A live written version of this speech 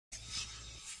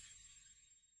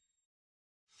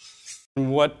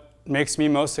And what makes me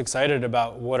most excited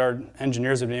about what our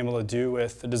engineers have been able to do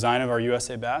with the design of our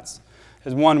USA bats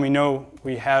is, one, we know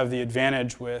we have the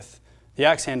advantage with the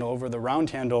axe handle over the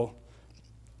round handle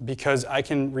because I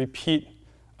can repeat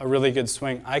a really good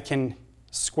swing. I can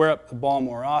square up the ball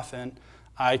more often.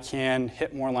 I can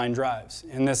hit more line drives.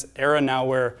 In this era now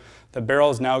where the barrel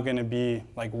is now going to be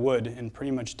like wood and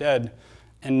pretty much dead,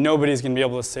 and nobody's going to be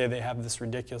able to say they have this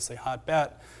ridiculously hot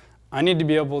bat, I need to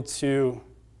be able to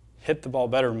hit the ball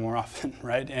better more often,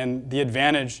 right? And the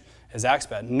advantage is axe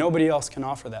bat. Nobody else can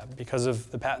offer that because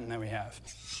of the patent that we have.